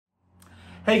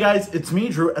Hey guys, it's me,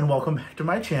 Drew, and welcome back to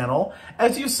my channel.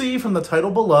 As you see from the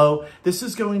title below, this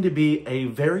is going to be a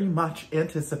very much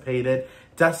anticipated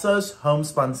Dessa'S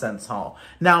Homespun scents haul.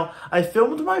 Now, I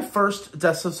filmed my first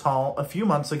Dessa'S haul a few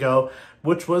months ago,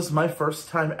 which was my first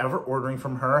time ever ordering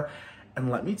from her, and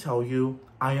let me tell you,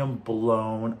 I am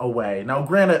blown away. Now,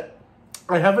 granted,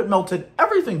 I haven't melted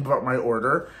everything but my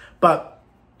order, but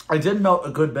I did melt a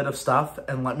good bit of stuff,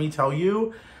 and let me tell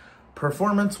you,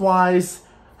 performance-wise,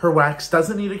 her wax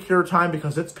doesn't need a cure time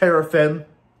because it's paraffin.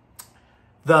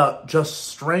 The just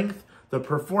strength, the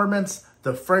performance,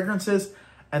 the fragrances,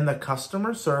 and the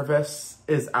customer service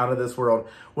is out of this world.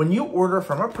 When you order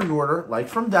from a pre-order, like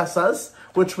from Dessa'S,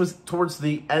 which was towards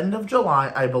the end of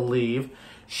July, I believe,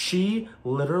 she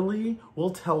literally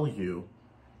will tell you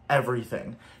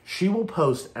everything. She will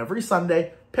post every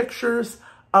Sunday pictures,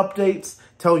 updates,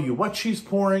 tell you what she's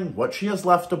pouring, what she has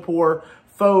left to pour,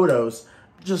 photos,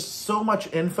 just so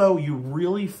much info. You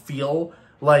really feel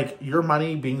like your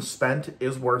money being spent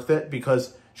is worth it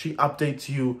because she updates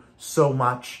you so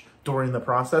much during the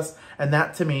process. And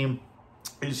that to me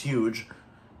is huge.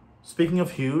 Speaking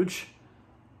of huge,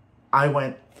 I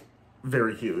went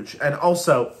very huge. And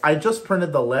also, I just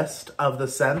printed the list of the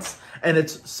scents and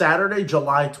it's Saturday,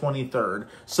 July 23rd.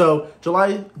 So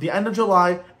the end of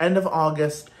July, end of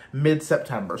August,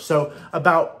 mid-September. So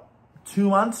about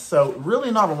 2 months, so really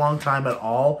not a long time at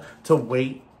all to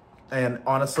wait, and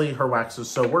honestly, her wax is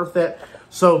so worth it.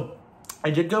 So I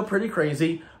did go pretty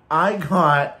crazy. I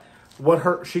got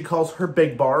what she calls her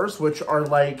big bars, which are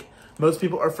like most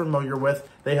people are familiar with.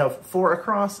 They have 4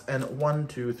 across and 1,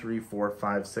 2, 3, 4,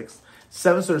 5, 6,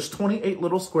 7. So there's 28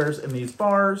 little squares in these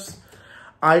bars.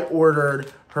 I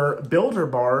ordered her builder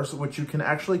bars, which you can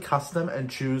actually custom and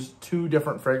choose 2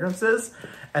 different fragrances.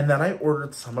 And then I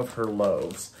ordered some of her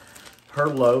loaves. Her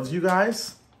loaves, you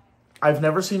guys, I've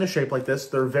never seen a shape like this.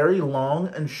 They're very long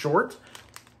and short,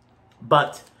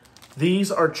 but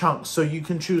these are chunks. So you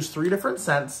can choose 3 different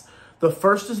scents. The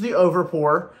first is the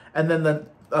overpour, and then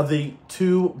the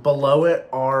 2 below it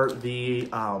are the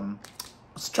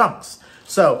chunks.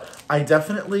 So I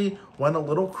definitely went a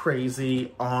little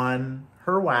crazy on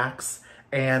her wax,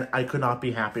 and I could not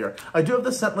be happier. I do have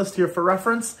the scent list here for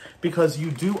reference because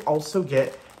you do also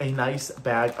get a nice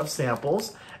bag of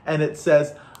samples. And it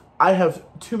says, I have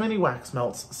too many wax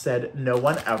melts, said no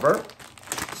one ever.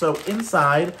 So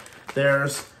inside,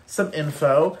 there's some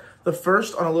info. The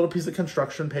first on a little piece of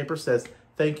construction paper says,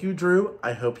 thank you, Drew.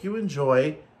 I hope you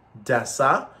enjoy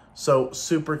Dessa'S. So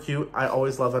super cute. I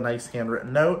always love a nice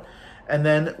handwritten note. And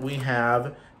then we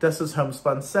have Dessa'S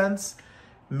Homespun Scents,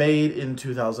 made in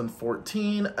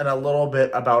 2014, and a little bit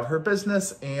about her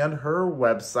business and her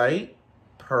website.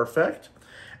 Perfect.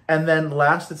 And then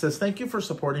last, it says, thank you for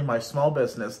supporting my small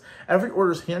business. Every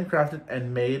order is handcrafted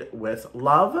and made with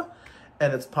love.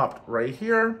 And it's popped right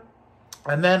here.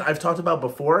 And then I've talked about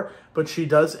before, but she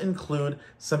does include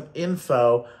some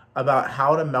info about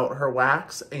how to melt her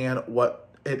wax and what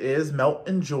it is: melt,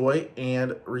 enjoy,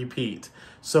 and repeat.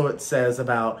 So it says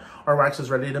about our wax is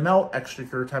ready to melt. Extra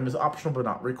cure time is optional but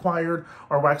not required.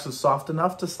 Our wax is soft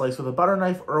enough to slice with a butter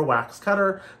knife or a wax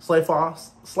cutter. Slice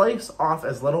off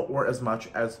as little or as much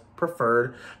as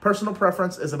preferred. Personal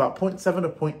preference is about 0.7 to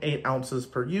 0.8 ounces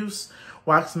per use.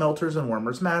 Wax melters and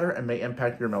warmers matter and may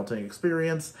impact your melting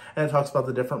experience. And it talks about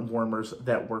the different warmers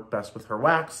that work best with her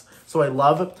wax. So I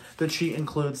love that she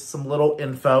includes some little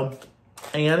info.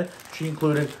 And she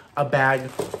included a bag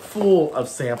full of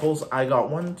samples. I got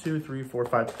 1, 2, 3, 4,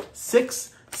 5,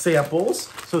 6 samples.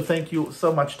 So thank you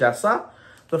so much, Dessa'S.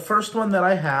 The first one that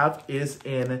I have is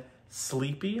in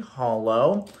Sleepy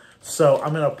Hollow. So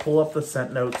I'm going to pull up the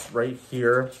scent notes right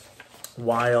here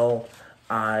while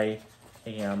I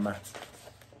am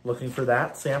looking for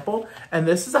that sample. And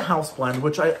this is a house blend,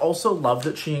 which I also love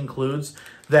that she includes,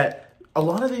 that a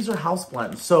lot of these are house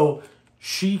blends. So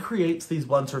she creates these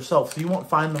blends herself, so you won't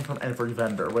find them from every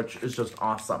vendor, which is just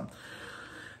awesome.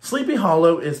 Sleepy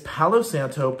Hollow is Palo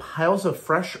Santo, piles of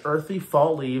fresh, earthy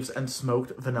fall leaves, and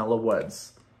smoked vanilla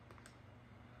woods.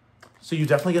 So you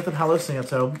definitely get the Palo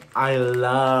Santo. I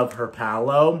love her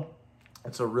Palo.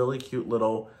 It's a really cute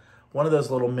little, one of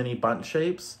those little mini bunch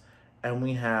shapes. And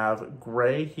we have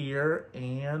gray here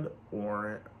and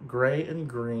orange, gray and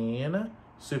green.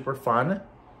 Super fun,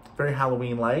 very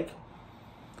Halloween-like.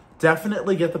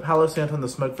 Definitely get the Palo Santo and the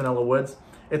smoked vanilla woods.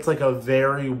 It's like a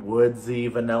very woodsy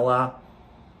vanilla.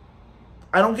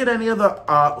 I don't get any of the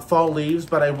fall leaves,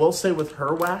 but I will say with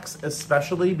her wax,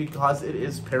 especially because it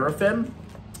is paraffin,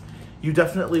 you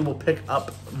definitely will pick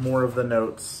up more of the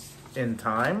notes in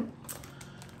time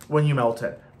when you melt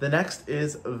it. The next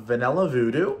is Vanilla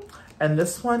Voodoo, and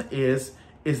this one is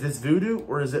Is this voodoo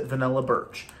or is it vanilla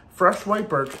birch? Fresh white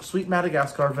birch, sweet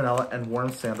Madagascar vanilla, and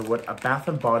warm sandalwood, a Bath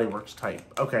 & Body Works type.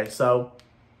 Okay, so,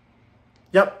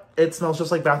 yep, it smells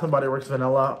just like Bath & Body Works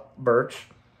vanilla birch,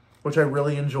 which I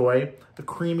really enjoy. The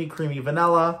creamy, creamy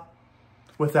vanilla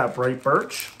with that bright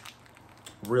birch.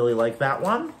 Really like that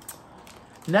one.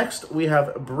 Next, we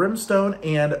have brimstone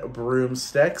and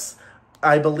broomsticks.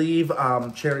 I believe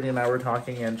Charity and I were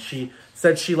talking, and she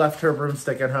said she left her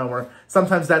broomstick at home, or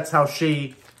sometimes that's how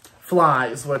she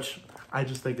flies, which I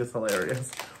just think is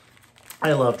hilarious.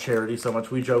 I love Charity so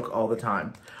much. We joke all the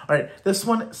time. All right, this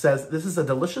one says, this is a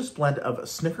delicious blend of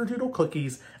snickerdoodle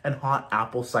cookies and hot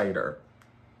apple cider.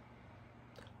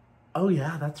 Oh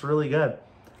yeah, that's really good.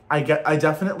 I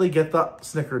definitely get the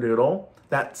snickerdoodle,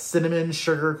 that cinnamon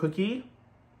sugar cookie,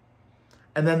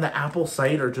 and then the apple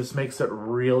cider just makes it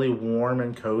really warm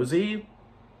and cozy.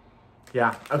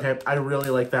 Yeah, okay, I really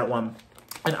like that one.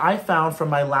 And I found from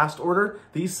my last order,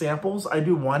 these samples, I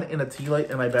do one in a tea light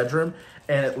in my bedroom,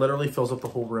 and it literally fills up the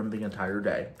whole room the entire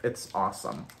day. It's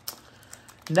awesome.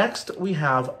 Next, we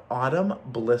have Autumn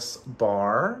Bliss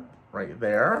Bar right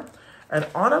there. And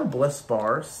Autumn Bliss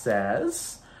Bar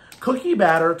says, cookie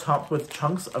batter topped with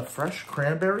chunks of fresh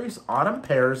cranberries, autumn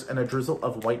pears, and a drizzle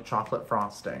of white chocolate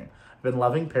frosting. I've been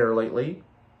loving pear lately.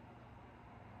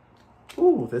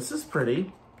 Ooh, this is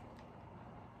pretty.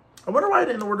 I wonder why I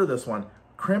didn't order this one.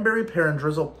 Cranberry, pear, and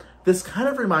drizzle. This kind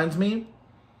of reminds me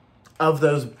of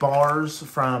those bars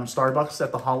from Starbucks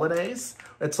at the holidays.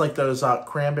 It's like those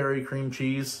cranberry cream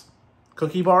cheese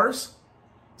cookie bars.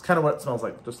 It's kind of what it smells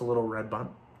like, just a little red bun.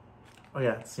 Oh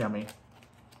yeah, it's yummy.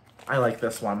 I like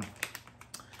this one.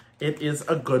 It is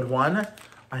a good one.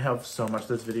 I have so much.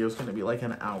 This video is going to be like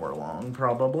an hour long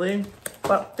probably,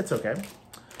 but it's okay.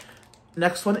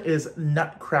 Next one is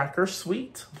Nutcracker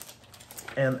Sweet.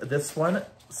 And this one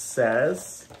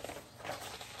says,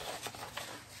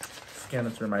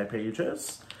 scanning through my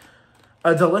pages,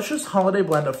 a delicious holiday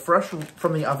blend of fresh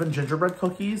from the oven gingerbread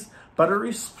cookies,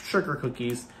 buttery sugar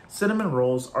cookies, cinnamon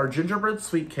rolls, our gingerbread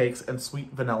sweet cakes, and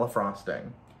sweet vanilla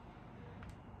frosting.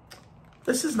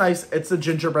 This is nice. It's a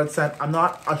gingerbread scent. I'm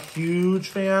not a huge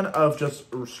fan of just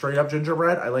straight up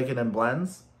gingerbread. I like it in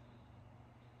blends.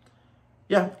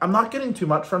 Yeah, I'm not getting too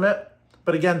much from it.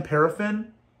 But again,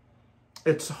 paraffin,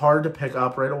 it's hard to pick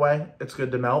up right away. It's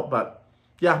good to melt, but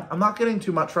yeah, I'm not getting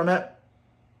too much from it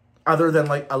other than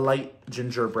like a light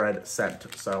gingerbread scent.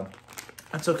 So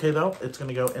that's okay though. It's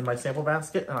gonna go in my sample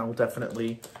basket and I will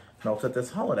definitely melt it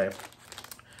this holiday.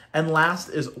 And last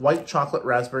is white chocolate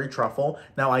raspberry truffle.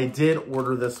 Now I did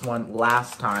order this one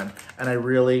last time and I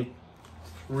really,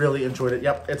 really enjoyed it.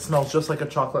 Yep, it smells just like a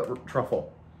chocolate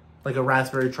truffle, like a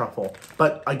raspberry truffle.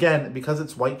 But again, because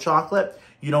it's white chocolate,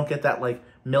 you don't get that like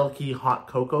milky hot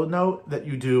cocoa note that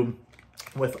you do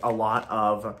with a lot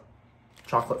of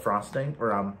chocolate frosting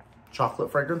or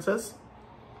chocolate fragrances.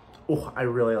 Oh, I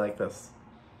really like this.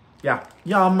 Yeah,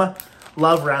 yum.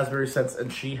 Love raspberry scents,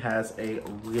 and she has a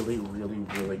really, really,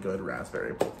 really good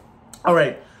raspberry. All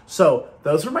right, so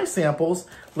those are my samples.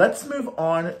 Let's move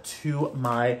on to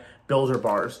my builder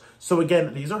bars. So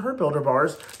again, these are her builder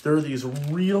bars. They're these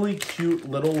really cute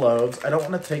little loaves. I don't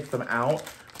want to take them out,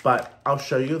 but I'll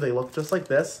show you. They look just like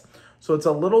this. So it's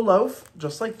a little loaf,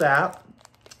 just like that.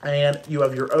 And you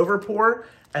have your overpour,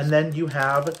 and then you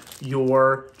have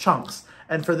your chunks.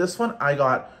 And for this one, I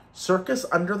got Circus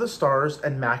Under the Stars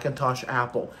and Macintosh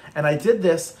Apple. And I did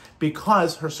this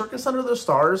because her Circus Under the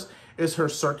Stars is her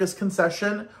circus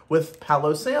concession with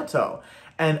Palo Santo.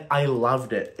 And I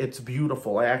loved it. It's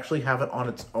beautiful. I actually have it on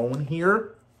its own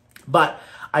here. But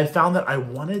I found that I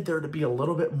wanted there to be a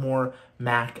little bit more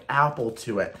Mac Apple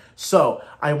to it. So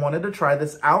I wanted to try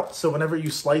this out. So whenever you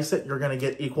slice it, you're going to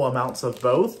get equal amounts of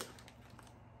both.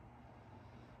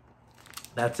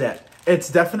 That's it. It's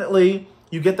definitely,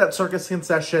 you get that circus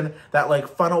concession, that like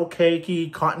funnel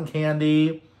cakey cotton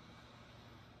candy.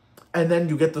 And then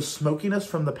you get the smokiness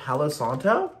from the Palo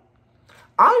Santo.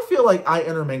 I feel like I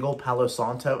intermingle Palo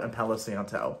Santo and Palo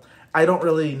Santo. I don't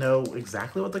really know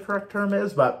exactly what the correct term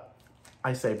is, but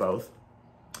I say both.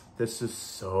 This is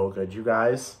so good, you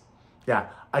guys. Yeah,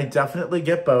 I definitely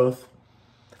get both.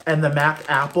 And the Mac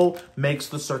Apple makes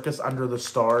the Circus Under the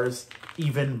Stars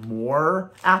even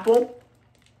more apple,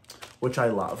 which I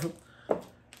love.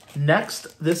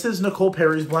 Next, this is Nicole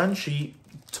Perry's blend. She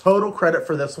total credit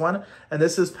for this one. And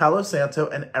this is Palo Santo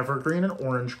and Evergreen and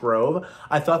Orange Grove.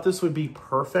 I thought this would be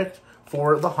perfect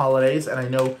for the holidays, and I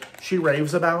know she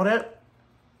raves about it.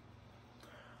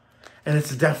 And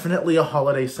it's definitely a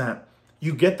holiday scent.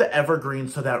 You get the evergreen,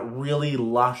 so that really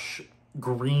lush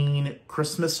green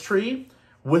Christmas tree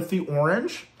with the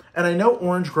orange. And I know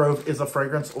Orange Grove is a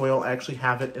fragrance oil. I actually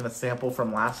have it in a sample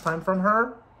from last time from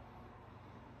her.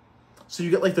 So you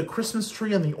get like the Christmas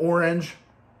tree and the orange.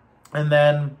 And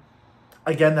then,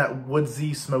 again, that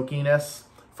woodsy smokiness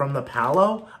from the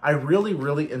Palo. I really,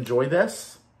 really enjoy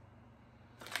this.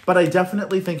 But I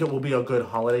definitely think it will be a good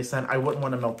holiday scent. I wouldn't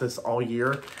want to melt this all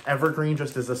year. Evergreen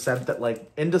just is a scent that, like,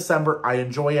 in December, I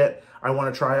enjoy it. I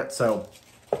want to try it. So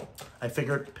I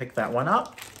figured to pick that one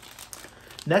up.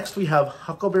 Next, we have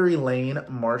Huckleberry Lane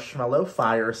Marshmallow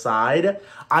Fireside.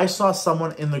 I saw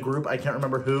someone in the group, I can't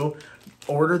remember who,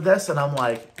 ordered this, and I'm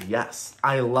like, yes,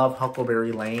 I love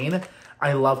Huckleberry Lane.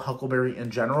 I love Huckleberry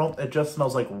in general. It just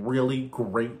smells like really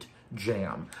great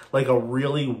jam, like a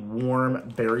really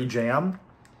warm berry jam.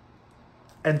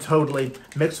 And totally,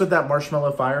 mixed with that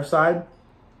Marshmallow Fireside,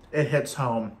 it hits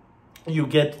home. You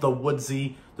get the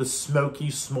woodsy, the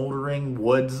smoky, smoldering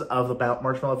woods of the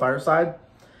Marshmallow Fireside.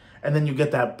 And then you get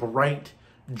that bright,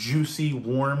 juicy,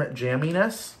 warm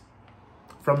jamminess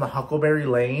from the Huckleberry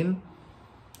Lane.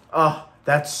 Oh,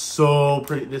 that's so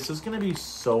pretty. This is going to be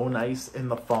so nice in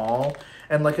the fall.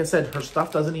 And like I said, her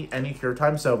stuff doesn't need any cure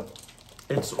time, so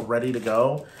it's ready to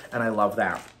go. And I love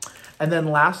that. And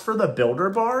then last for the Builder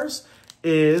Bars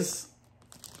is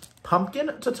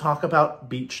Pumpkin to Talk About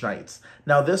Beach Nights.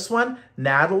 Now this one,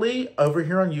 Natalie over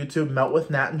here on YouTube, Melt with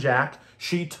Nat and Jack,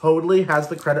 she totally has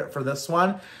the credit for this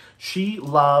one. She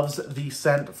loves the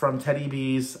scent from Teddy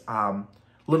B's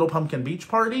Little Pumpkin Beach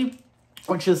Party,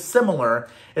 which is similar.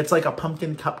 It's like a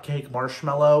pumpkin cupcake,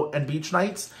 marshmallow, and beach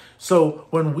nights. So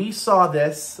when we saw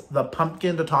this, the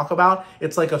Pumpkin to Talk About,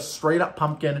 it's like a straight up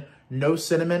pumpkin, no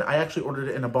cinnamon. I actually ordered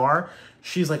it in a bar.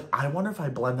 She's like, I wonder if I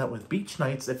blend that with beach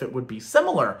nights, if it would be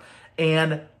similar.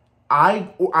 And I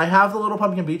have the Little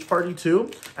Pumpkin Beach Party too,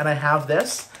 and I have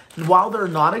this. And while they're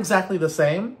not exactly the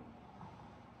same,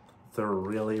 they're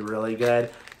really, really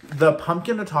good. The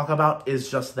Pumpkin to Talk About is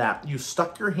just that. You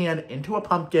stuck your hand into a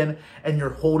pumpkin and you're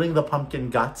holding the pumpkin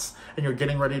guts and you're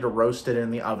getting ready to roast it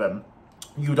in the oven.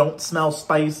 You don't smell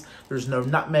spice. There's no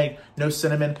nutmeg, no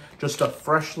cinnamon, just a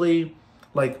freshly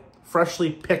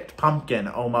picked pumpkin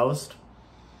almost.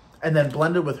 And then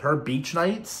blended with her Beach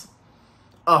Nights.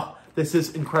 Oh, this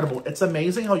is incredible. It's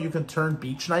amazing how you can turn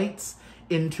Beach Nights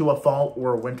into a fall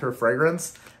or winter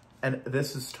fragrance. And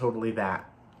this is totally that.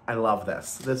 I love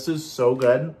this. This is so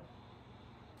good.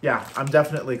 Yeah, I'm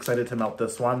definitely excited to melt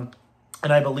this one.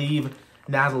 And I believe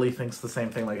Natalie thinks the same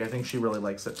thing. Like, I think she really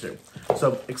likes it too.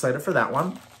 So excited for that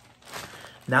one.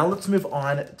 Now let's move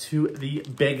on to the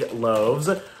big loaves.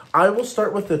 I will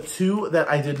start with the two that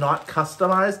I did not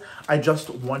customize. I just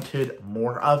wanted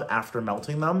more of after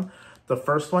melting them. The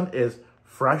first one is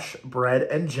Fresh Bread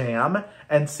and Jam.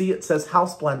 And see, it says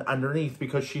house blend underneath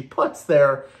because she puts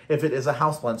there if it is a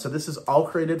house blend. So this is all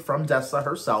created from Dessa'S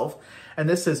herself. And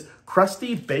this is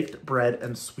crusty baked bread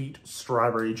and sweet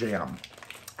strawberry jam.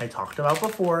 I talked about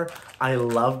before, I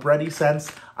love bready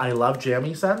scents. I love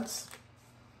jammy scents.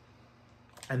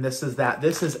 And this is that.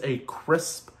 This is a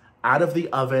crisp, out of the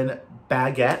oven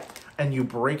baguette. And you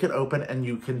break it open and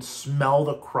you can smell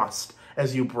the crust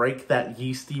as you break that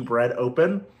yeasty bread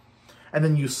open. And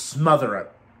then you smother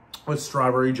it with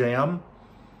strawberry jam.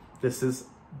 This is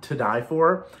to die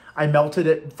for. I melted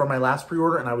it for my last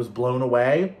pre-order and I was blown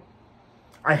away.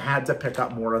 I had to pick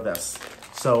up more of this.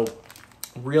 So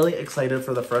really excited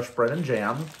for the Fresh Bread and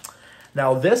Jam.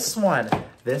 Now this one,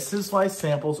 this is why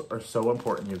samples are so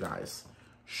important, you guys.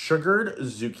 Sugared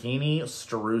Zucchini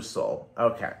Streusel.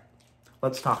 Okay,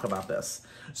 let's talk about this.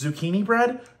 Zucchini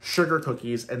bread, sugar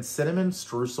cookies, and cinnamon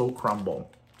streusel crumble.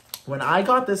 When I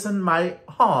got this in my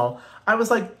haul, I was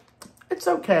like, it's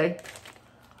okay.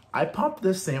 I popped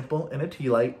this sample in a tea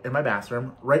light in my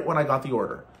bathroom right when I got the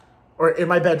order. Or in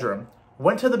my bedroom.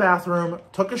 Went to the bathroom,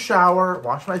 took a shower,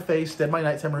 washed my face, did my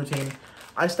nighttime routine.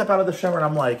 I step out of the shower and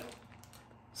I'm like,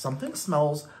 something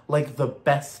smells like the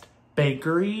best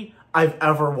bakery I've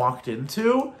ever walked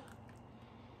into.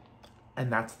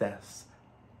 And that's this.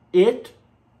 It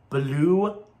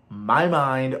blew my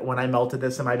mind when I melted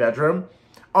this in my bedroom.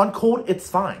 On cold, it's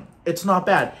fine. It's not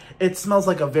bad. It smells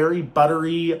like a very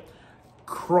buttery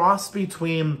cross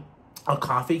between a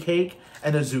coffee cake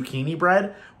and a zucchini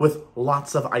bread with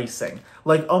lots of icing.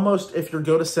 Like almost if you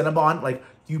go to Cinnabon, like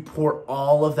you pour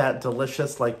all of that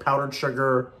delicious like powdered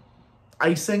sugar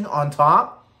icing on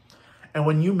top. And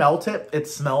when you melt it, it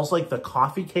smells like the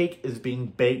coffee cake is being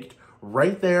baked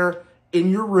right there in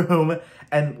your room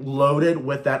and loaded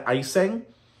with that icing.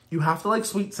 You have to like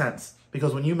sweet scents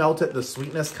because when you melt it, the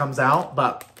sweetness comes out.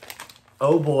 But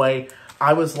oh boy,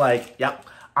 I was like, yep,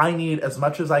 I need as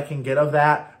much as I can get of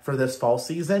that for this fall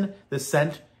season. The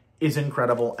scent is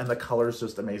incredible and the color is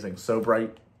just amazing. So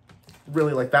bright,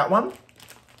 Really like that one.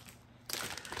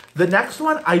 The next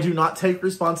one, I do not take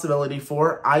responsibility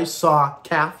for. I saw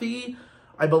Kathy,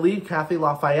 I believe Kathy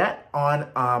Lafayette on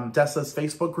Dessa'S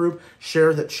Facebook group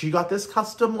share that she got this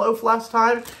custom loaf last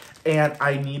time, and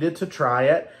I needed to try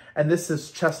it. And this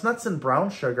is chestnuts and brown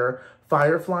sugar,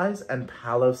 fireflies, and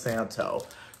Palo Santo.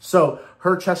 So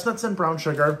her chestnuts and brown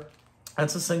sugar,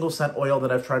 that's a single scent oil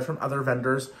that I've tried from other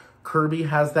vendors. Kirby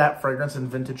has that fragrance and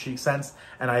vintage chic scents,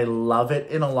 and I love it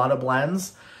in a lot of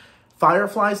blends.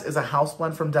 Fireflies is a house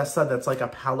blend from Dessa'S that's like a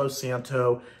Palo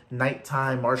Santo,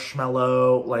 nighttime,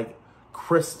 marshmallow, like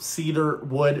crisp cedar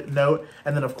wood note.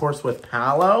 And then of course with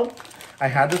Palo, I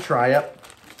had to try it.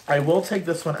 I will take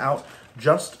this one out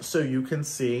just so you can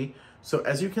see. So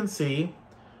as you can see,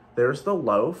 there's the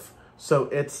loaf. So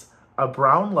it's a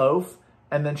brown loaf,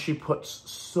 and then she puts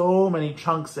so many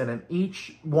chunks in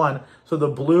each one. So the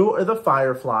blue are the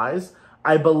fireflies.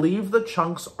 I believe the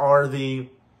chunks are the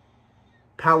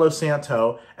Palo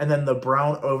Santo, and then the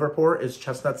brown overpour is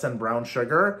chestnuts and brown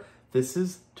sugar. This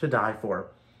is to die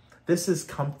for. This is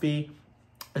comfy.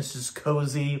 This is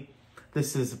cozy.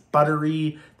 This is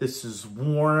buttery. This is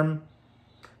warm.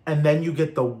 And then you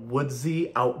get the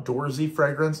woodsy, outdoorsy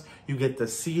fragrance. You get the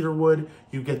cedar wood.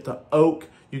 You get the oak.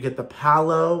 You get the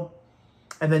palo.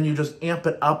 And then you just amp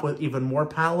it up with even more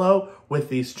palo with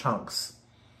these chunks.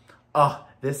 Oh,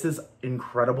 this is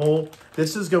incredible.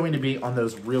 This is going to be on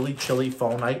those really chilly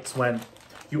fall nights when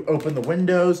you open the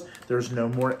windows, there's no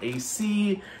more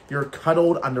AC, you're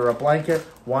cuddled under a blanket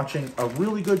watching a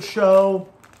really good show,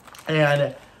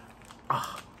 and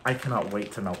I cannot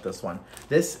wait to melt this one.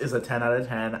 This is a 10 out of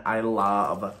 10. I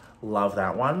love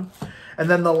that one. And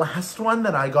then the last one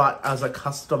that I got as a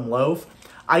custom loaf,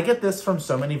 I get this from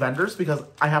so many vendors because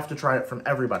I have to try it from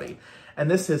everybody. And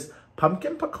this is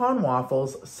Pumpkin Pecan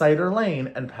Waffles, Cider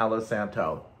Lane, and Palo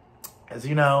Santo. As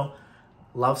you know,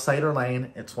 love Cider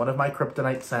Lane. It's one of my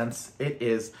kryptonite scents. It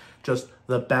is just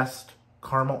the best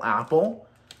caramel apple.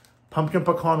 Pumpkin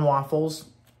Pecan Waffles,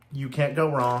 you can't go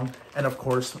wrong. And of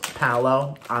course,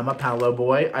 Palo. I'm a Palo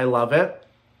boy. I love it.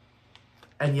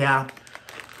 And yeah,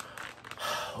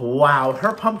 wow,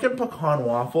 her Pumpkin Pecan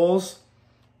Waffles,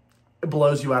 it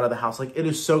blows you out of the house. Like, it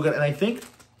is so good. And I think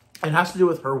it has to do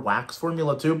with her wax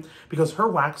formula too, because her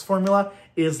wax formula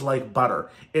is like butter.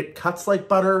 It cuts like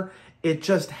butter. It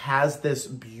just has this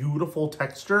beautiful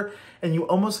texture, and you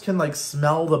almost can like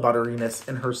smell the butteriness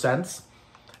in her scents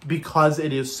because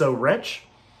it is so rich.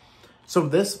 So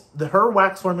her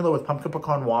wax formula with Pumpkin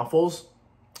Pecan Waffles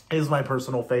is my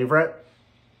personal favorite.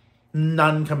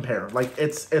 None compare. Like,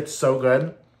 it's so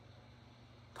good.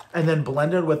 And then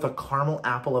blended with the caramel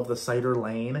apple of the Cider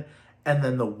Lane, and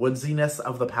then the woodsiness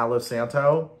of the Palo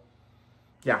Santo.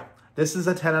 Yeah, this is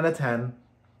a 10 out of 10.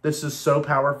 This is so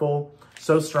powerful,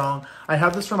 so strong. I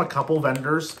have this from a couple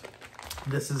vendors.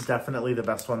 This is definitely the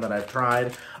best one that I've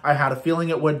tried. I had a feeling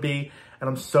it would be, and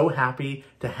I'm so happy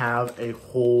to have a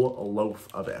whole loaf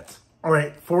of it. All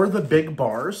right, for the big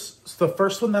bars, so the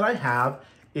first one that I have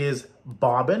is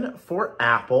Bobbin for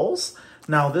Apples.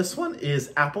 Now this one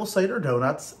is apple cider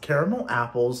donuts, caramel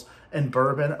apples, and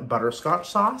bourbon butterscotch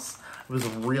sauce. I was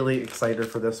really excited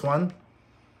for this one.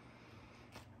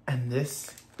 And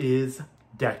this is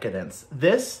decadence.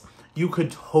 This, you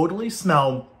could totally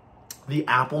smell the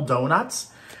apple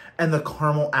donuts and the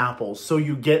caramel apples. So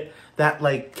you get that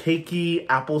like cakey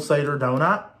apple cider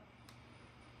donut.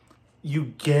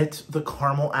 You get the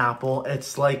caramel apple.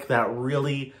 It's like that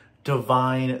really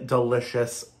divine,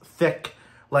 delicious, thick,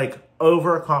 like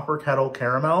over a copper kettle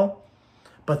caramel.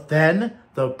 But then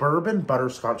the bourbon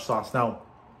butterscotch sauce. Now,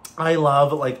 I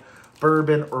love like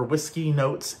bourbon or whiskey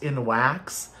notes in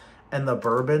wax, and the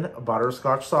bourbon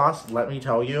butterscotch sauce, let me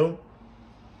tell you,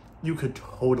 you could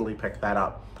totally pick that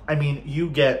up. I mean, you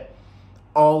get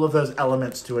all of those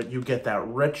elements to it. You get that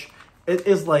rich, it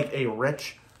is like a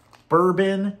rich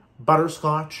bourbon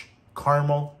butterscotch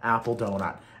caramel apple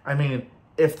donut. I mean,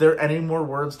 if there are any more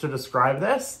words to describe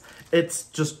this, it's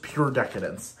just pure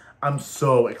decadence. I'm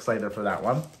so excited for that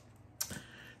one.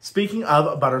 Speaking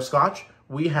of butterscotch,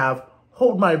 we have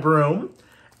Hold My Broom,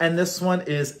 and this one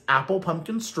is apple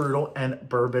pumpkin strudel and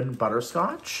bourbon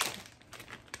butterscotch.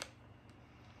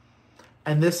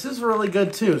 And this is really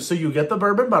good too. So you get the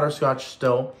bourbon butterscotch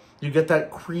still, you get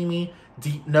that creamy,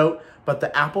 deep note, but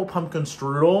the apple pumpkin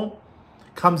strudel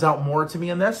comes out more to me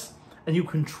in this, and you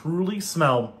can truly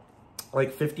smell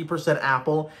like 50%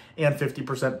 apple and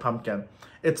 50% pumpkin.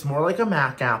 It's more like a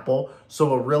Mac apple,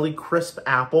 so a really crisp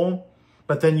apple,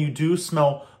 but then you do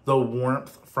smell the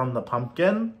warmth from the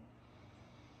pumpkin.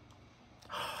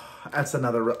 That's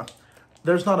another,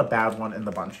 there's not a bad one in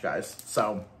the bunch, guys.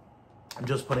 So I'm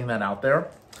just putting that out there.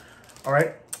 All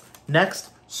right. Next,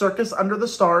 Circus Under the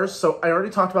Stars. So I already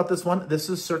talked about this one. This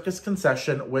is Circus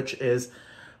Concession, which is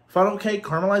funnel cake,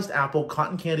 caramelized apple,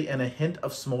 cotton candy, and a hint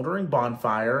of smoldering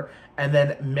bonfire, and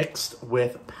then mixed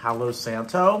with Palo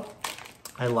Santo.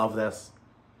 I love this.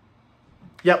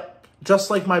 Yep, just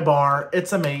like my bar.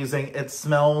 It's amazing. It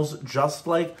smells just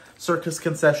like Circus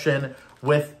Concession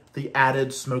with the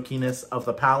added smokiness of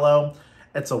the Palo.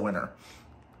 It's a winner.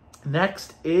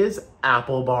 Next is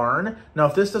Apple Barn. Now,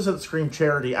 if this doesn't scream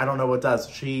charity, I don't know what does.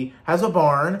 She has a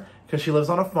barn because she lives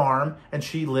on a farm and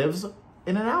she lives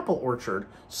in an apple orchard.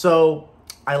 So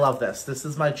I love this. This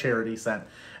is my charity scent.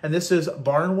 And this is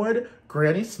Barnwood,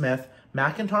 Granny Smith,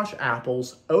 Macintosh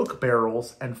apples, oak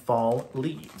barrels, and fall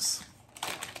leaves.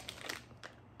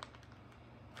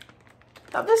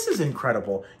 Now, this is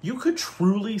incredible. You could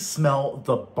truly smell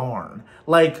the barn.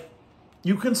 Like,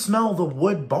 you can smell the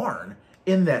wood barn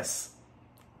in this.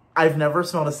 I've never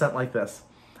smelled a scent like this.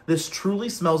 This truly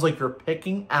smells like you're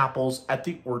picking apples at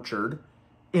the orchard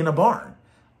in a barn.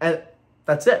 And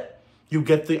that's it. You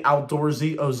get the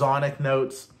outdoorsy ozonic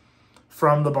notes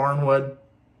from the barnwood.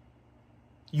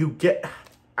 You get,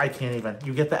 I can't even.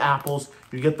 You get the apples.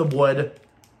 You get the wood.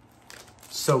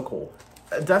 So cool.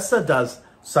 Dessa'S does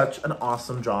such an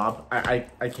awesome job. I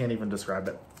can't even describe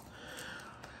it.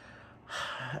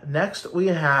 Next, we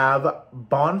have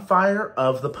Bonfire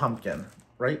of the Pumpkin,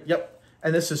 right? Yep.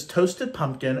 And this is toasted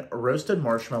pumpkin, roasted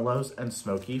marshmallows, and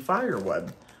smoky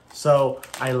firewood. So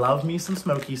I love me some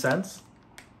smoky scents.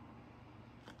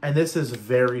 And this is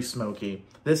very smoky.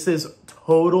 This is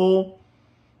total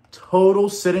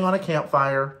sitting on a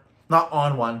campfire. Not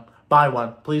on one, by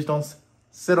one. Please don't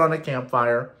sit on a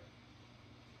campfire.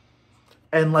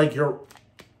 And like you're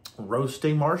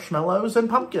roasting marshmallows and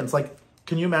pumpkins. Like,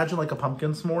 can you imagine like a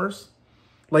pumpkin s'mores?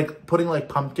 Like putting like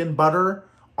pumpkin butter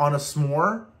on a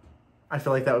s'more? I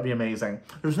feel like that would be amazing.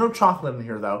 There's no chocolate in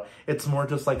here though. It's more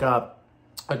just like a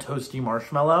toasty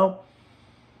marshmallow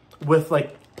with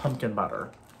like pumpkin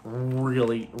butter.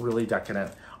 Really, really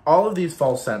decadent. All of these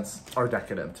fall scents are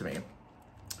decadent to me.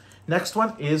 Next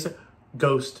one is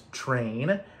Ghost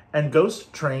Train. And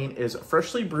Ghost Train is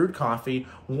freshly brewed coffee,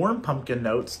 warm pumpkin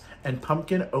notes, and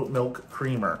pumpkin oat milk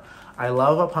creamer. I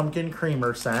love a pumpkin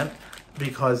creamer scent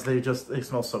because they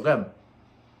smell so good.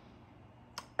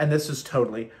 And this is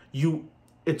totally,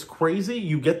 it's crazy.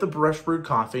 You get the fresh brewed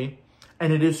coffee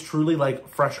and it is truly like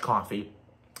fresh coffee.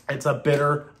 It's a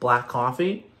bitter black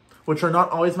coffee, which are not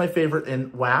always my favorite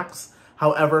in wax.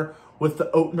 However, with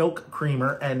the oat milk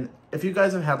creamer, and if you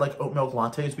guys have had like oat milk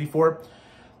lattes before,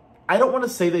 I don't want to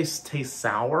say they taste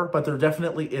sour, but there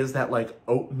definitely is that like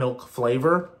oat milk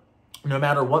flavor. No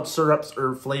matter what syrups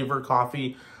or flavor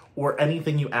coffee or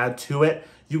anything you add to it,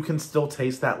 you can still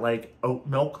taste that like oat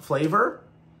milk flavor.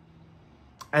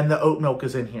 And the oat milk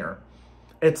is in here.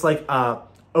 It's like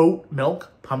oat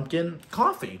milk pumpkin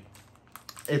coffee.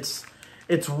 It's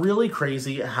really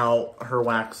crazy how her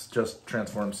wax just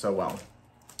transforms so well.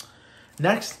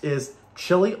 Next is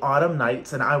Chilly Autumn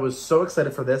Nights, and I was so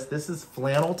excited for this. This is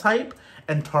flannel type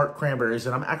and tart cranberries,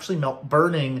 and I'm actually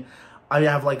burning. I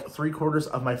have like 3/4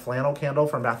 of my flannel candle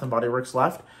from Bath & Body Works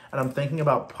left, and I'm thinking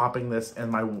about popping this in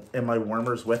my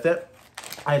warmers with it.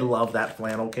 I love that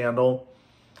flannel candle.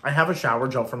 I have a shower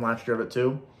gel from last year of it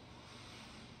too.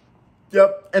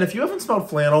 Yep, and if you haven't smelled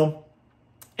flannel,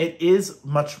 it is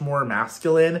much more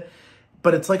masculine,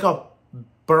 but it's like a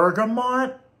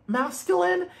bergamot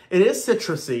masculine. It is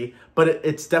citrusy, but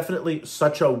it's definitely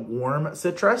such a warm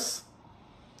citrus.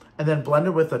 And then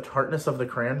blended with the tartness of the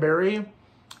cranberry,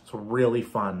 it's really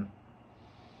fun.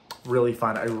 Really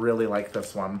fun. I really like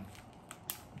this one.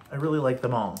 I really like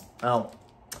them all. Well,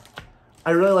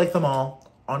 I really like them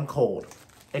all on cold,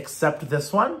 except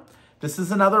this one. This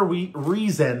is another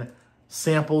reason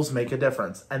samples make a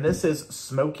difference. And this is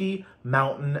Smoky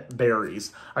Mountain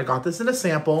Berries. I got this in a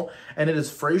sample, and it is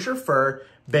Fraser Fir,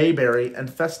 Bayberry, and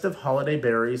Festive Holiday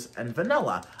Berries, and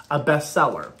Vanilla, a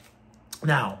bestseller.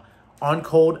 Now, on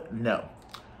cold, no.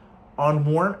 On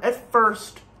warm, at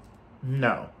first,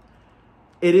 no.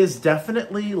 It is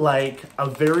definitely like a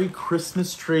very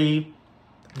Christmas tree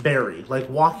berry, like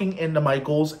walking into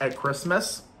Michael's at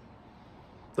Christmas.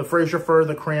 The Fraser Fir,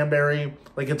 the cranberry,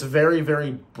 like it's very,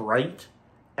 very bright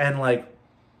and like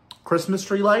Christmas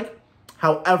tree-like.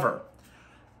 However,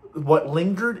 what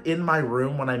lingered in my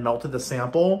room when I melted the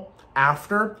sample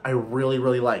after, I really,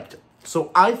 really liked. So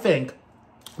I think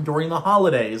during the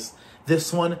holidays,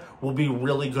 this one will be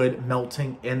really good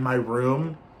melting in my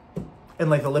room, in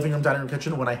like the living room, dining room,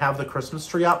 kitchen, when I have the Christmas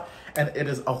tree up, and it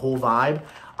is a whole vibe.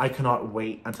 I cannot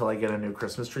wait until I get a new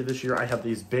Christmas tree this year. I have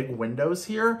these big windows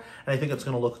here, and I think it's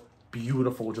gonna look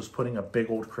beautiful just putting a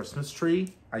big old Christmas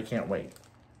tree. I can't wait.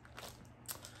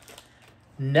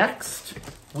 Next,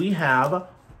 we have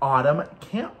Autumn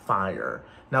Campfire.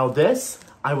 Now this,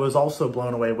 I was also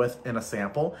blown away with in a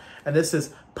sample. And this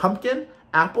is pumpkin,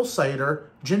 apple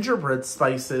cider, gingerbread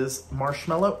spices,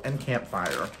 marshmallow, and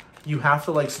campfire. You have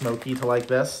to like smoky to like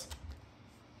this.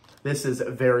 This is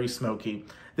very smoky.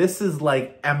 This is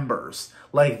like embers.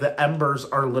 Like the embers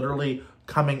are literally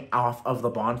coming off of the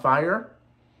bonfire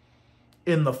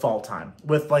in the fall time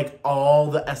with like all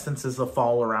the essences of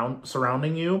fall around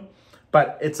surrounding you.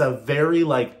 But it's a very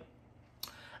like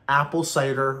apple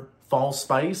cider fall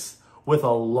spice with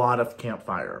a lot of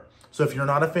campfire. So if you're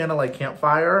not a fan of like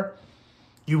campfire,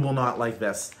 you will not like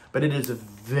this. But it is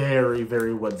very,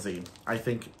 very woodsy. I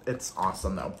think it's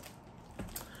awesome though.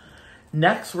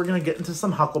 Next, we're gonna get into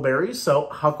some huckleberries. So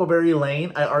Huckleberry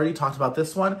Lane, I already talked about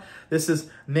this one. This is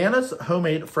Nana's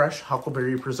Homemade Fresh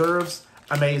Huckleberry Preserves.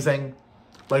 Amazing,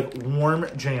 like warm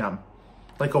jam.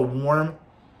 Like a warm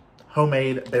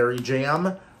homemade berry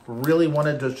jam. Really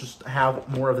wanted to just have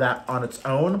more of that on its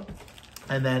own.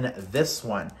 And then this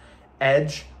one,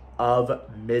 Edge of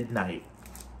Midnight.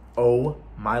 Oh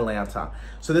my Lanta.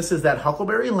 So this is that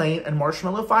Huckleberry Lane and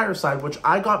Marshmallow Fireside, which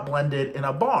I got blended in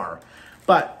a bar,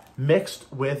 but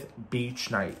mixed with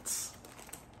Beach Nights.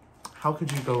 How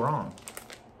could you go wrong?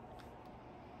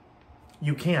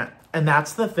 You can't. And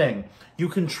that's the thing. You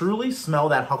can truly smell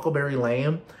that Huckleberry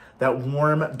Lane, that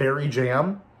warm berry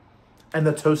jam, and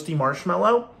the toasty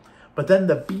marshmallow. But then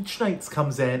the Beach Nights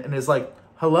comes in and is like,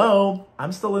 hello,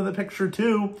 I'm still in the picture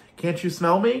too. Can't you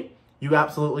smell me? You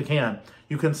absolutely can.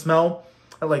 You can smell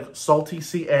a like salty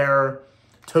sea air,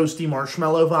 toasty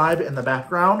marshmallow vibe in the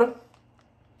background.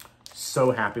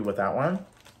 So happy with that one.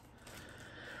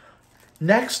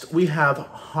 Next, we have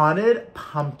Haunted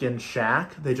Pumpkin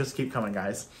Shack. They just keep coming,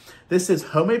 guys. This is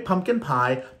homemade pumpkin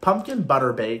pie, pumpkin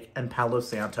butter bake, and Palo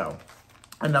Santo.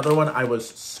 Another one I was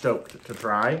stoked to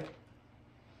try.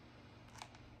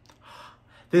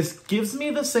 This gives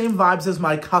me the same vibes as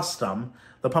my custom,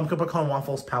 the Pumpkin Pecan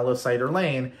Waffles Palo Cider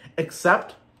Lane,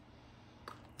 except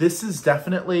this is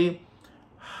definitely,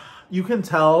 you can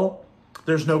tell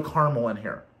there's no caramel in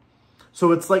here.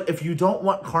 So it's like if you don't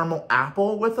want caramel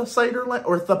apple with a cider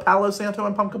or with the Palo Santo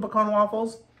and Pumpkin Pecan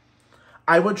Waffles,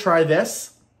 I would try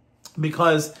this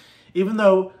because even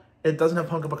though it doesn't have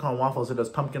Pumpkin Pecan Waffles, it does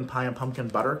pumpkin pie and pumpkin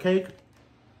butter cake.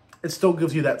 It still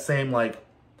gives you that same like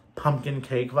pumpkin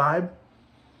cake vibe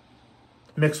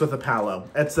mixed with a Palo.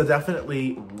 It's a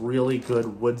definitely really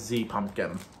good woodsy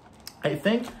pumpkin. I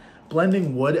think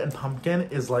blending wood and pumpkin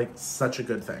is like such a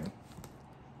good thing.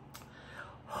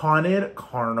 Haunted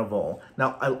Carnival.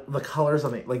 Now, the colors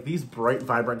on it, like these bright,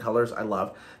 vibrant colors, I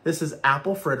love. This is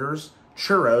apple fritters,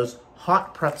 churros,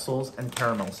 hot pretzels, and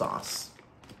caramel sauce.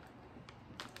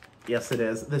 Yes, it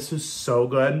is. This is so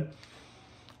good.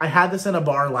 I had this in a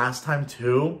bar last time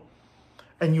too,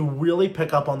 and you really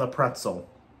pick up on the pretzel.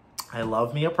 I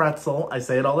love me a pretzel. I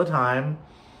say it all the time.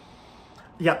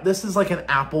 Yeah, this is like an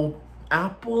apple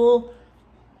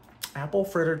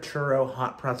fritter churro,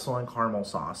 hot pretzel, and caramel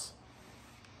sauce.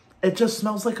 It just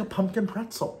smells like a pumpkin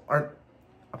pretzel, or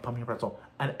a pumpkin pretzel,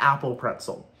 an apple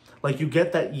pretzel. Like you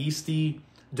get that yeasty,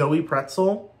 doughy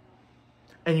pretzel,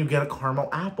 and you get a caramel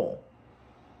apple.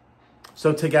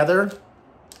 So together,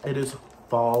 it is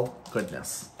fall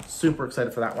goodness. Super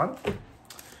excited for that one.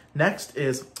 Next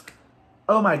is,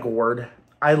 oh my gourd.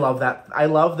 I love that. I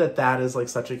love that that is like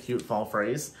such a cute fall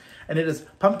phrase. And it is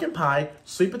pumpkin pie,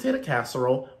 sweet potato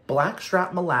casserole,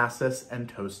 blackstrap molasses, and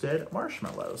toasted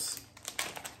marshmallows.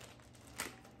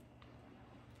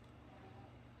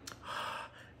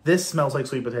 This smells like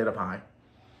sweet potato pie.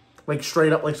 Like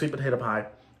straight up like sweet potato pie,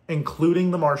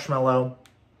 including the marshmallow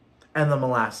and the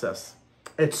molasses.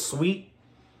 It's sweet.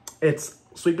 It's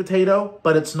sweet potato,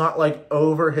 but it's not like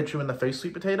over hit you in the face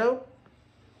sweet potato.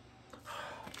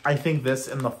 I think this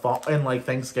in the fall, in like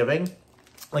Thanksgiving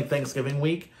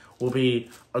week will be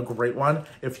a great one.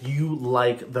 If you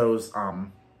like those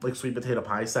like sweet potato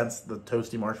pie scents, the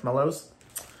toasty marshmallows.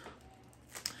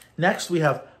 Next we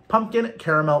have Pumpkin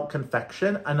Caramel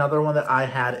Confection, another one that I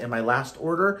had in my last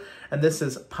order. And this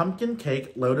is pumpkin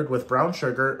cake loaded with brown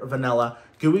sugar, vanilla,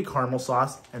 gooey caramel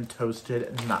sauce, and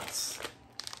toasted nuts.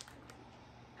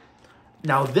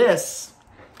 Now this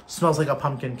smells like a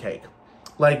pumpkin cake,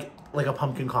 like a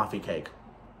pumpkin coffee cake.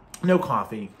 No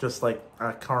coffee, just like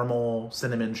a caramel,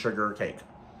 cinnamon, sugar cake.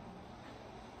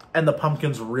 And the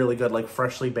pumpkin's really good, like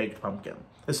freshly baked pumpkin.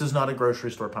 This is not a grocery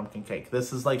store pumpkin cake.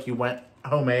 This is like you went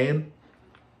homemade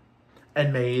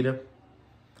and made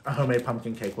a homemade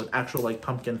pumpkin cake with actual like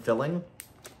pumpkin filling.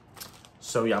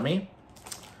 So yummy.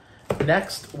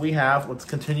 Next we have, let's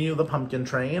continue the pumpkin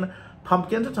train.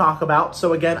 Pumpkin to talk about.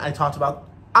 So again, I talked about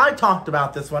I talked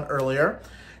about this one earlier.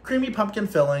 Creamy pumpkin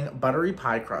filling, buttery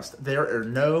pie crust. There are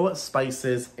no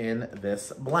spices in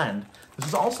this blend. This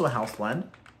is also a house blend.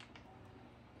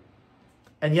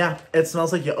 And yeah, it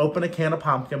smells like you open a can of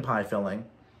pumpkin pie filling.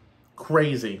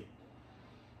 Crazy.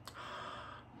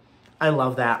 I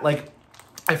love that. Like,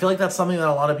 I feel like that's something that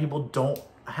a lot of people don't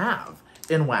have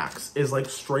in wax, is like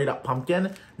straight up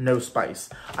pumpkin, no spice.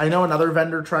 I know another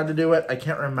vendor tried to do it. I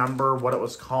can't remember what it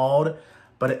was called,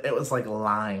 but it was like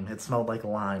lime. It smelled like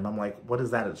lime. I'm like, what is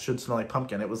that? It should smell like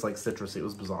pumpkin. It was like citrusy. It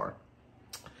was bizarre.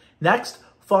 Next,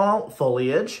 fall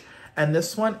foliage. And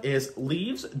this one is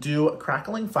leaves, dew,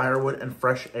 crackling firewood, and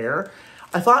fresh air.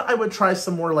 I thought I would try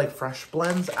some more like fresh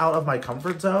blends out of my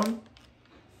comfort zone.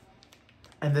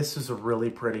 And this is really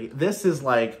pretty. This is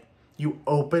like you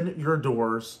open your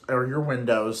doors or your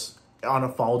windows on a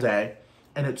fall day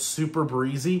and it's super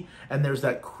breezy and there's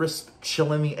that crisp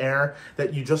chill in the air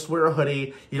that you just wear a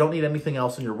hoodie. You don't need anything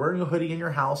else and you're wearing a hoodie in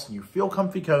your house and you feel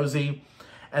comfy cozy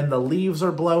and the leaves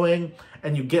are blowing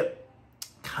and you get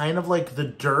kind of like the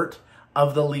dirt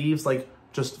of the leaves, like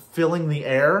just filling the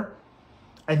air,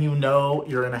 and you know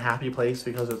you're in a happy place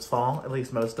because it's fall. At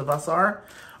least most of us are.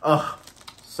 Ugh,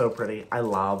 so pretty. I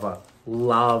love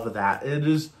that. It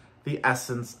is the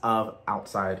essence of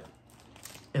outside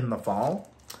in the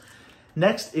fall.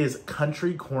 Next is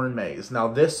country corn maze. Now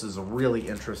this is really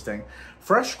interesting.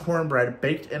 Fresh cornbread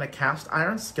baked in a cast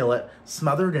iron skillet,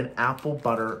 smothered in apple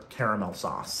butter caramel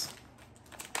sauce.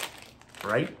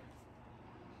 Right?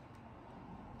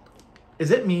 Is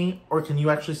it me, or can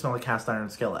you actually smell a cast iron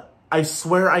skillet? I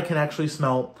swear I can actually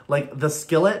smell like the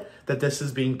skillet that this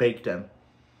is being baked in.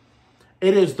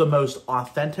 It is the most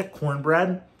authentic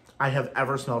cornbread I have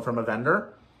ever smelled from a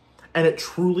vendor. And it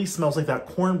truly smells like that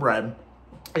cornbread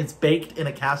is baked in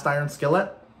a cast iron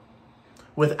skillet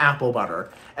with apple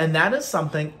butter. And that is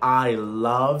something I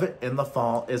love in the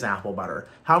fall, is apple butter.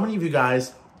 How many of you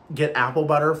guys get apple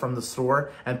butter from the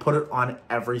store and put it on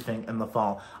everything in the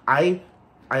fall? I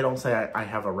don't say I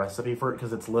have a recipe for it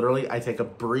because it's literally, I take a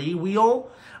brie wheel,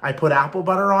 I put apple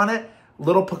butter on it,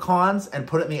 little pecans, and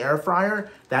put it in the air fryer.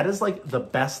 That is like the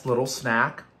best little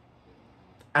snack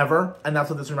ever. And that's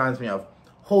what this reminds me of.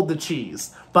 Hold the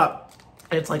cheese. But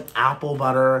it's like apple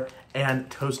butter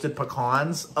and toasted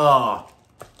pecans. Oh,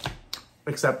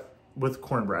 except with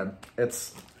cornbread.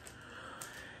 It's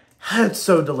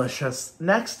so delicious.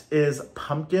 Next is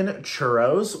pumpkin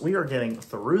churros. We are getting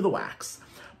through the wax.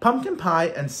 Pumpkin pie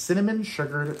and cinnamon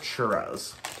sugared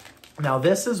churros. Now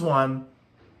this is one,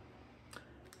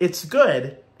 it's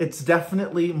good. It's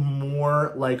definitely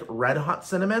more like red hot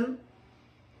cinnamon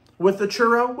with the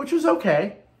churro, which is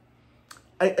okay.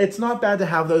 It's not bad to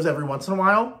have those every once in a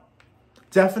while.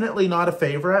 Definitely not a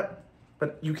favorite,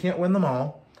 but you can't win them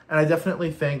all. And I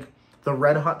definitely think the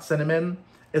red hot cinnamon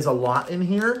is a lot in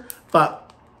here,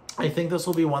 but I think this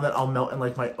will be one that I'll melt in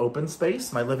like my open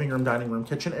space, my living room, dining room,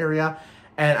 kitchen area.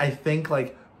 And I think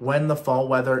like when the fall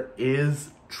weather is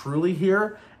truly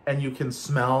here and you can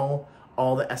smell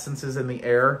all the essences in the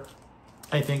air,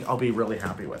 I think I'll be really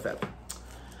happy with it.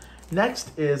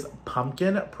 Next is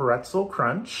pumpkin pretzel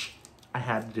crunch. I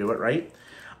had to do it right.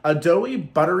 A doughy,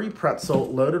 buttery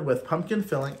pretzel loaded with pumpkin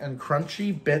filling and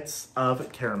crunchy bits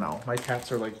of caramel. My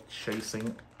cats are like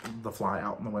chasing the fly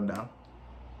out in the window.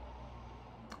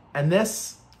 And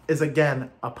this is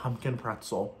again a pumpkin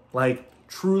pretzel. Like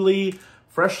truly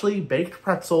freshly baked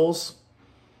pretzels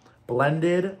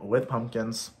blended with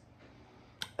pumpkins.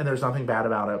 And there's nothing bad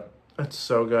about it. It's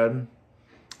so good.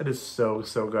 It is so,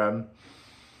 so good.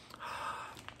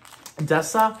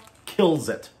 Dessa'S kills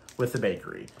it with the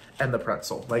bakery and the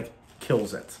pretzel. Like,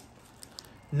 kills it.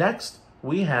 Next,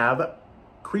 we have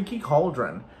Creaky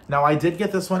Cauldron. Now, I did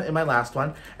get this one in my last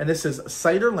one. And this is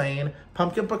Cider Lane,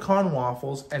 pumpkin pecan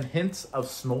waffles, and hints of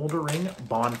smoldering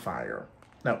bonfire.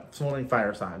 No, smoldering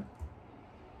fireside.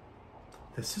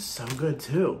 This is so good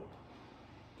too.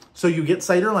 So you get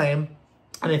Cider Lane,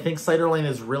 and I think Cider Lane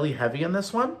is really heavy in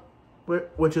this one,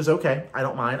 which is okay. I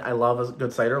don't mind. I love a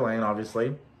good Cider Lane,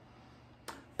 obviously.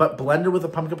 But blended with the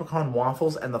pumpkin pecan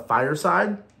waffles and the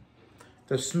fireside,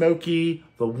 the smoky,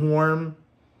 the warm,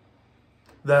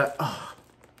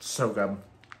 so good.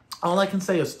 All I can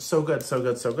say is so good, so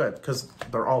good, so good, because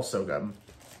they're all so good.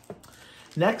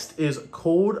 Next is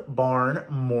Cold Barn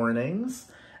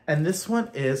Mornings, and this one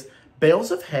is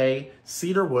bales of hay,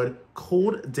 cedar wood,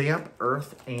 cold, damp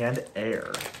earth, and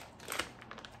air.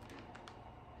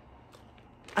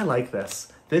 I like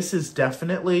this. This is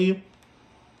definitely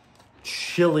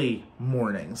chilly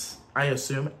mornings, I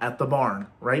assume, at the barn,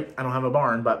 right? I don't have a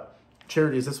barn, but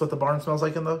Charity, is this what the barn smells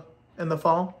like in the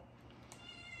fall?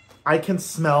 I can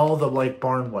smell the like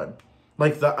barn wood.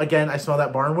 Like again, I smell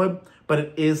that barnwood, but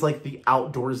it is like the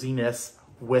outdoorsiness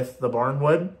with the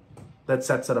barnwood that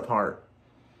sets it apart.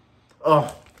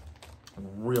 Oh,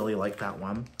 really like that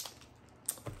one.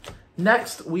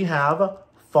 Next, we have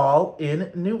Fall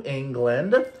in New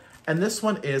England. And this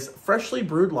one is freshly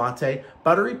brewed latte,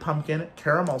 buttery pumpkin,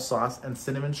 caramel sauce, and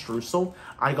cinnamon streusel.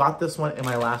 I got this one in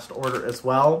my last order as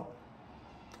well.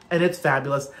 And it's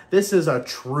fabulous. This is a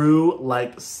true,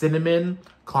 like, cinnamon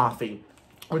coffee.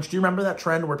 Which, do you remember that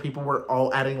trend where people were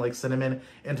all adding, like, cinnamon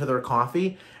into their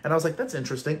coffee? And I was like, that's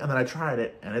interesting. And then I tried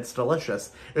it, and it's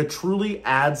delicious. It truly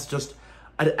adds just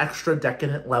an extra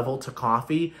decadent level to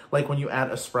coffee. Like when you add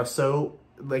espresso,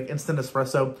 like instant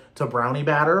espresso to brownie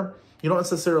batter. You don't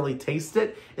necessarily taste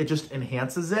it. It just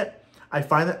enhances it. I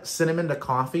find that cinnamon to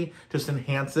coffee just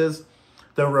enhances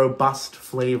the robust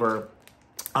flavor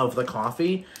of the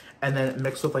coffee. And then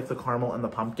mixed with like the caramel and the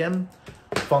pumpkin.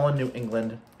 Fall in New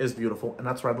England is beautiful. And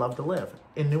that's where I'd love to live,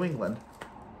 in New England.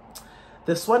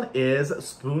 This one is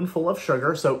Spoonful of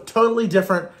Sugar. So totally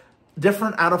different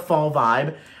out of fall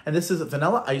vibe. And this is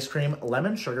vanilla ice cream,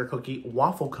 lemon sugar cookie,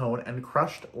 waffle cone, and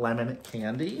crushed lemon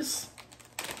candies.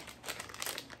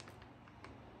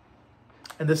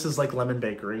 And this is like lemon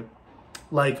bakery.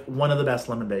 Like one of the best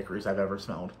lemon bakeries I've ever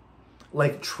smelled.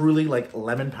 Like truly like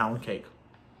lemon pound cake.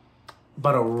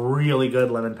 But a really good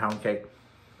lemon pound cake.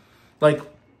 Like,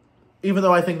 even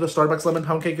though I think the Starbucks lemon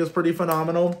pound cake is pretty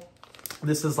phenomenal,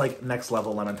 this is like next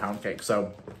level lemon pound cake.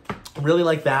 So really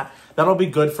like that. That'll be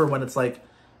good for when it's like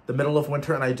the middle of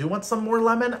winter and I do want some more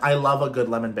lemon. I love a good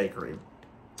lemon bakery.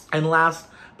 And last,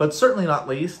 but certainly not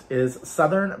least, is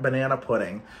Southern Banana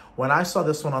Pudding. When I saw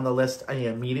this one on the list, I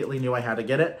immediately knew I had to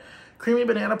get it. Creamy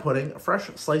banana pudding, fresh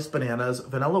sliced bananas,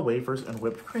 vanilla wafers, and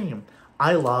whipped cream.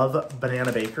 I love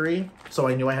banana bakery, so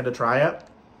I knew I had to try it.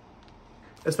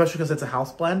 Especially because it's a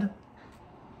house blend.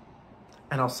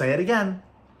 And I'll say it again.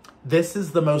 This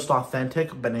is the most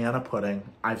authentic banana pudding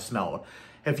I've smelled.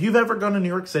 If you've ever gone to New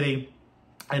York City,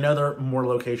 I know there are more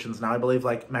locations now. I believe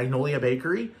like Magnolia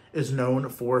Bakery is known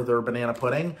for their banana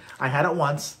pudding. I had it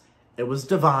once. It was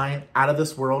divine, out of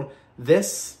this world.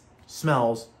 This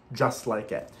smells just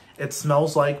like it. It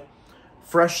smells like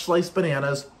fresh sliced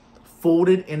bananas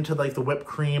folded into like the whipped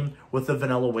cream with the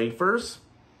vanilla wafers.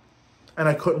 And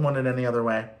I couldn't want it any other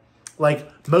way.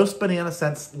 Like most banana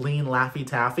scents lean Laffy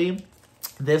Taffy.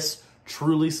 This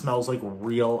truly smells like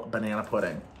real banana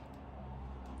pudding.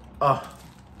 Oh,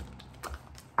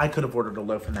 I could have ordered a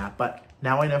loaf in that, but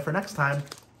now I know for next time,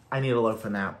 I need a loaf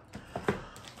in that.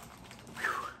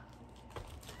 Whew.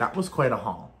 That was quite a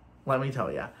haul, let me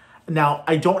tell you. Now,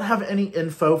 I don't have any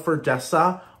info for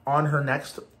Dessa'S on her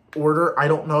next order. I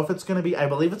don't know if it's going to be, I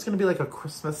believe it's going to be like a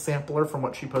Christmas sampler from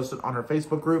what she posted on her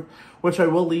Facebook group, which I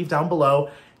will leave down below.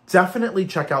 Definitely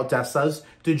check out Dessa'S.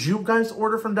 Did you guys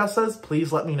order from Dessa'S?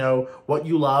 Please let me know what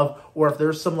you love, or if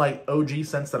there's some like OG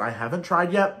scents that I haven't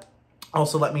tried yet.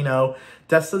 Also let me know.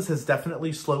 Dessa'S has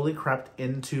definitely slowly crept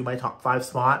into my top 5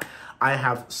 spot. I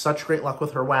have such great luck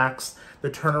with her wax. The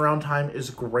turnaround time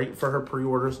is great for her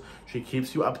pre-orders. She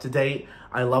keeps you up to date.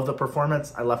 I love the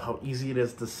performance. I love how easy it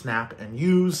is to snap and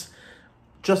use.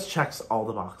 Just checks all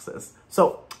the boxes.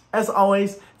 So, as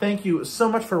always, thank you so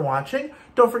much for watching.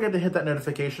 Don't forget to hit that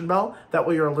notification bell. That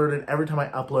way you're alerted every time I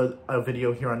upload a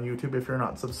video here on YouTube if you're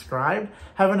not subscribed.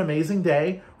 Have an amazing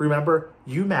day. Remember,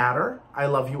 you matter. I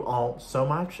love you all so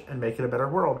much and make it a better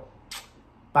world.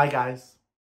 Bye, guys.